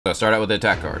I start out with the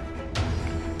attack card.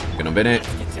 Get on Bennett,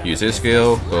 use his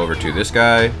skill, go over to this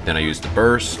guy, then I use the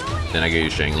burst, then I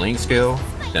use Xiangling's skill,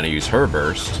 then I use her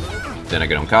burst, then I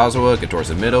get on Kazuha, get towards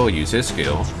the middle, use his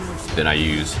skill, then I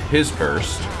use his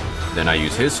burst, then I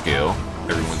use his skill,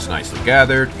 everyone's nicely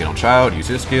gathered, get on Childe, use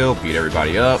his skill, beat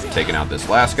everybody up, taking out this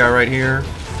last guy right here,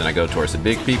 then I go towards the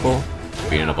big people,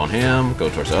 beating up on him, go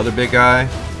towards the other big guy,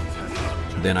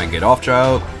 then I get off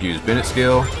Childe, use Bennett's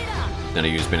skill, then I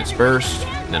use Bennett's burst,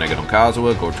 then I get on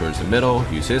Kazuha, go towards the middle,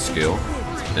 use his skill,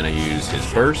 then I use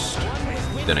his burst,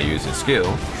 then I use his skill,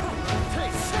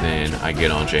 then I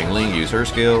get on Xiangling, use her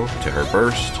skill to her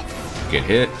burst, get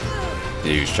hit,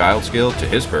 then use Childe's skill to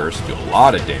his burst, do a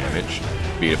lot of damage,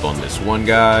 beat up on this one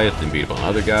guy, then beat up on the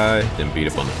other guy, then beat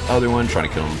up on the other one, trying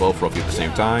to kill them both roughly at the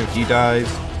same time. He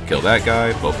dies, kill that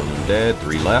guy, both of them dead,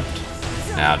 3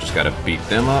 left. Now just gotta beat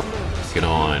them up, get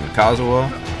on Kazuha,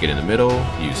 get in the middle,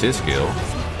 use his skill,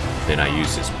 then I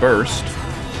use his burst,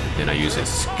 then I use his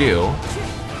skill.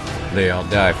 They all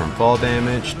die from fall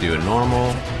damage, do a normal.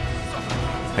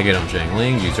 I get on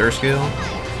Xiangling, use her skill,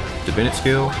 to Bennett's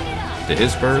skill, to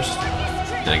his burst,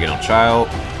 then I get on Childe,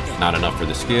 not enough for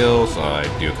the skill, so I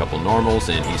do a couple normals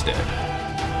and he's dead.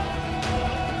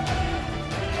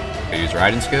 I use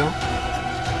Raiden's skill,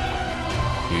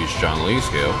 use Xiangling's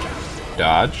skill,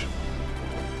 dodge,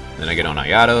 then I get on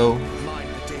Ayato,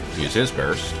 use his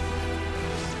burst,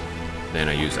 then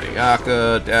I use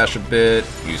Ayaka, dash a bit,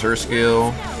 use her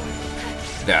skill,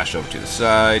 dash over to the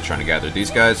side, trying to gather these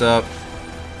guys up,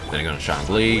 then I go on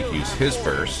Xiangling, use his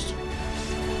burst,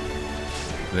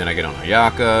 then I get on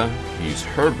Ayaka, use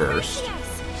her burst,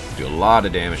 do a lot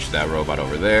of damage to that robot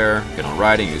over there, get on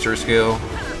Raiden, use her skill,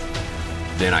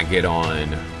 then I get on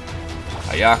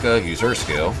Ayaka, use her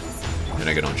skill, then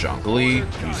I get on Xiangling,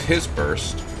 use his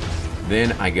burst,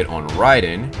 then I get on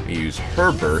Raiden, use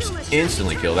her burst,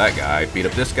 instantly kill that guy, beat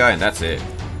up this guy, and that's it.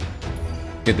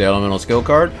 Get the elemental skill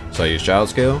card, so I use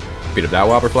Childe's skill, beat up that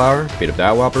Whopper Flower, beat up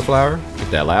that Whopper Flower,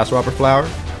 get that last Whopper Flower,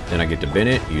 then I get to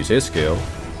Bennett, use his skill,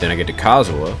 then I get to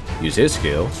Kazuha, use his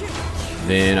skill,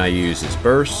 then I use his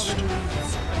burst,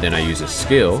 then I use his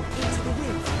skill.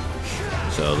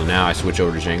 So now I switch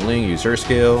over to Xiangling, use her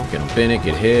skill, get on Bennett,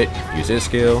 get hit, use his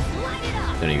skill,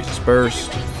 then I use his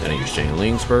burst, then I use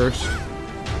Xiangling's burst,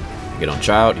 get on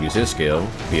Childe, use his skill,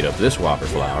 beat up this Whopper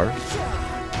Flower,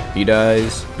 he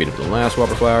dies, beat up the last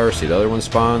Whopper Flower, see the other one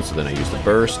spawn, so then I use the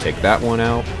burst, take that one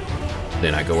out,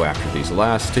 then I go after these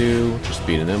last two, just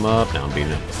beating them up, now I'm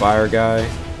beating up the fire guy,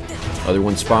 other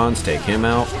one spawns, take him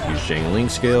out, use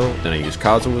Xiangling's skill, then I use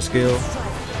Kazuha's skill,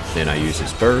 then I use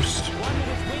his burst,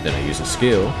 then I use his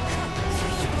skill,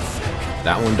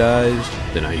 that one dies,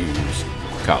 then I use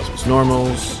Kazuha's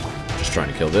normals, just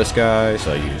trying to kill this guy,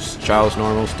 so I use Childe's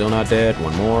normals, still not dead,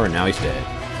 one more, and now he's dead.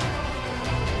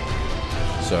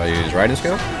 So I use Raiden's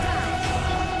skill,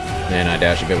 then I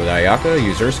dash a bit with Ayaka,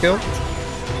 use her skill,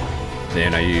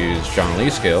 then I use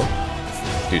Xiangling's skill,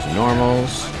 do some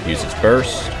normals, use his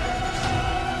burst,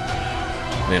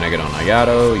 then I get on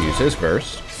Ayato, use his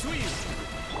burst,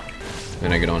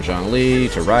 then I get on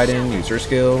Xiangling to Raiden, use her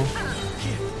skill,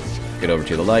 get over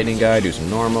to the lightning guy, do some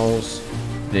normals,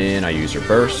 then I use her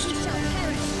burst,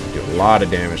 do a lot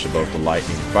of damage to both the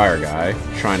lightning and fire guy,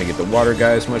 trying to get the water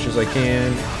guy as much as I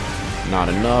can, not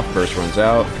enough, burst runs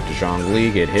out, get to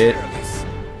Xiangling, get hit,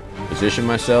 position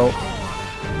myself,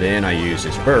 then I use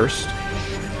his burst,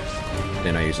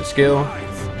 then I use a skill,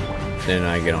 then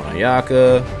I get on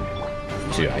Ayaka,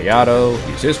 to Ayato,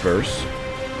 use his burst,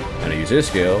 and I use his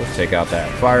skill, take out that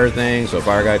fire thing, so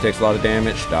fire guy takes a lot of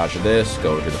damage, dodge this,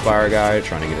 go over to the fire guy,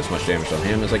 trying to get as much damage on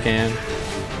him as I can.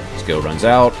 Skill runs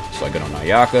out, so I get on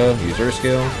Ayaka, use her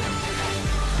skill,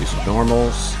 do some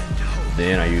normals,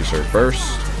 then I use her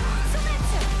burst,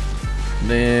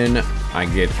 then I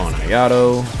get on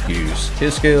Ayato, use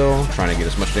his skill, trying to get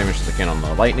as much damage as I can on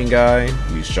the lightning guy,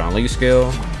 use Xiangling's skill,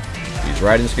 use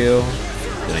Raiden's skill,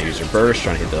 then I use her burst,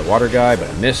 trying to hit the water guy, but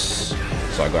I miss,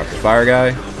 so I go after the fire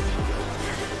guy.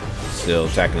 Still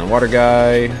attacking the water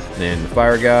guy, then the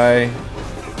fire guy.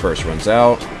 Burst runs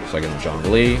out, so I get on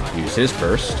Xiangling, use his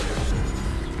burst.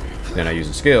 Then I use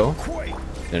a skill.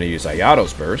 Then I use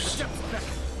Ayato's burst.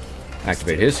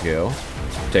 Activate his skill.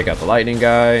 Take out the lightning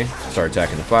guy, start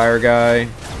attacking the fire guy.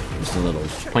 It's a little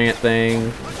plant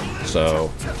thing.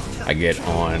 So I get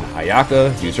on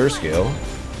Ayaka, use her skill.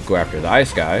 Go after the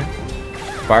ice guy.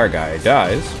 Fire guy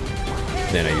dies.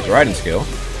 Then I use Raiden's skill.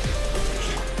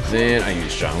 Then I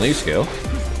use Xiangling's skill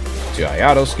to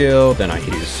Ayato's skill. Then I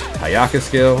use Ayaka's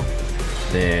skill.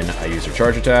 Then I use her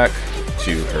charge attack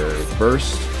to her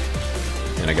burst.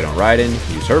 Then I get on Raiden,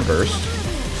 use her burst.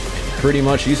 And pretty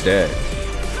much he's dead.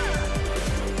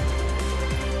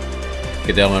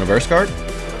 Get the Elemental Burst card.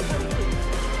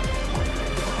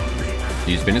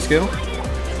 Use Bennett skill.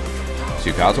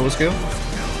 Use Kazuha skill.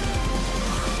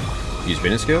 Use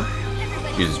Bennett skill.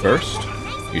 Use his burst.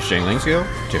 Use Xiangling skill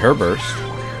to her burst.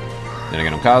 Then I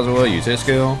get on Kazuha, use his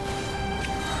skill.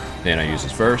 Then I use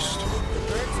his burst.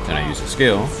 Then I use his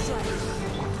skill.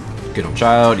 Get on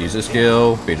Childe, use his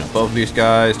skill. Beating up both of these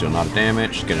guys, doing a lot of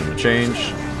damage. Get him to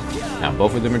change. Now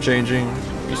both of them are changing.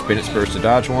 Use Bennett's burst to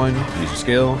dodge one. Use a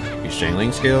skill. Use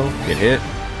Xiangling's skill. Get hit.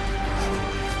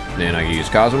 Then I use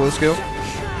Kazuha's skill.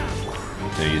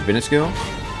 Then I use Bennett's skill.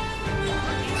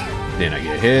 Then I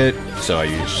get hit. So I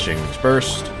use Xiangling's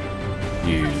burst.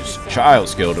 Use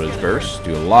Childe's skill to his burst.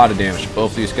 Do a lot of damage to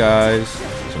both these guys.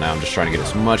 So now I'm just trying to get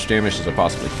as much damage as I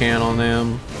possibly can on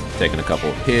them. Taking a couple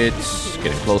of hits.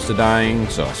 Getting close to dying.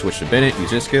 So I switch to Bennett.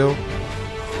 Use his skill.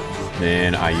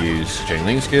 Then I use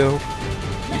Xiangling's skill.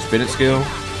 Use Bennett's skill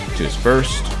to his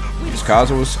burst. Use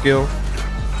Kazuha's skill.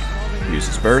 Use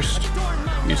his burst.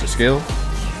 Use his skill.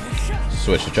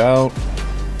 Switch to Childe.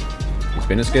 Use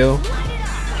Bennett's skill.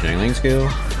 Xiangling's skill.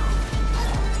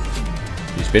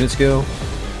 Use Bennett's skill.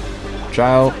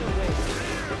 Childe.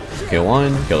 Kill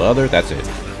one. Kill the other. That's it.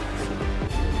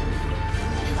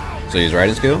 So use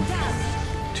Raiden skill.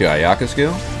 To Ayaka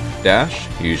skill. Dash.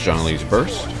 Use Xiangling's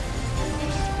burst.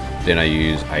 Then I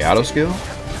use Ayato skill.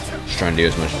 Just trying to do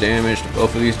as much damage to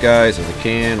both of these guys as I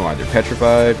can while they're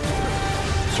petrified.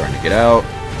 Starting to get out.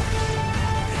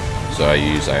 So I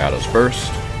use Ayato's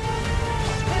burst.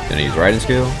 Then I use Raiden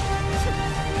skill.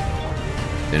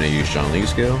 Then I use Xiangling's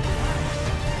skill.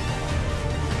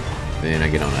 Then I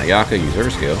get on Ayaka, use her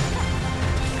skill.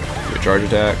 Do a charge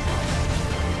attack.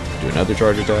 Do another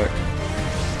charge attack.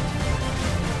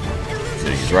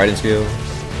 Then I use Raiden skill.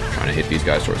 Trying to hit these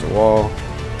guys towards the wall.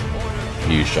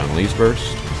 Use Xiangling's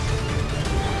burst.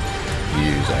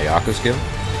 Use Ayaka's skill.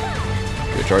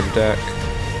 Do a charge attack.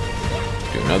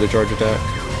 Do another charge attack.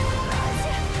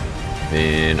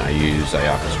 Then I use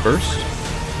Ayaka's burst.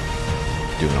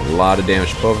 Doing a lot of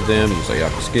damage to both of them. Use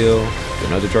Ayaka's skill. Do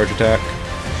another charge attack.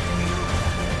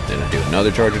 Then I do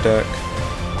another charge attack.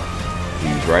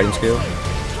 Use Raiden's skill.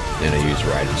 Then I use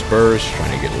Raiden's burst.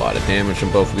 Trying to get a lot of damage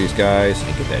on both of these guys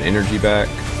and get that energy back.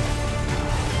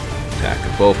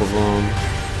 Attack both of them.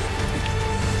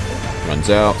 Runs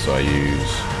out, so I use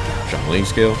Xiangling's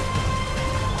skill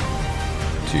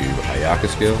to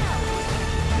Ayaka's skill.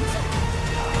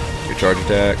 Do a charge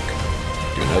attack.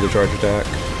 Do another charge attack.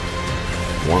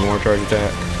 One more charge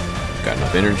attack. Got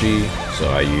enough energy, so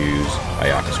I use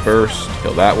Ayaka's burst.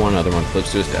 Kill that one, other one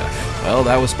flips to his death. Well,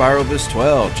 that was Spiral Abyss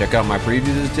 12. Check out my preview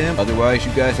of this, Tim. Otherwise,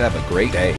 you guys have a great day.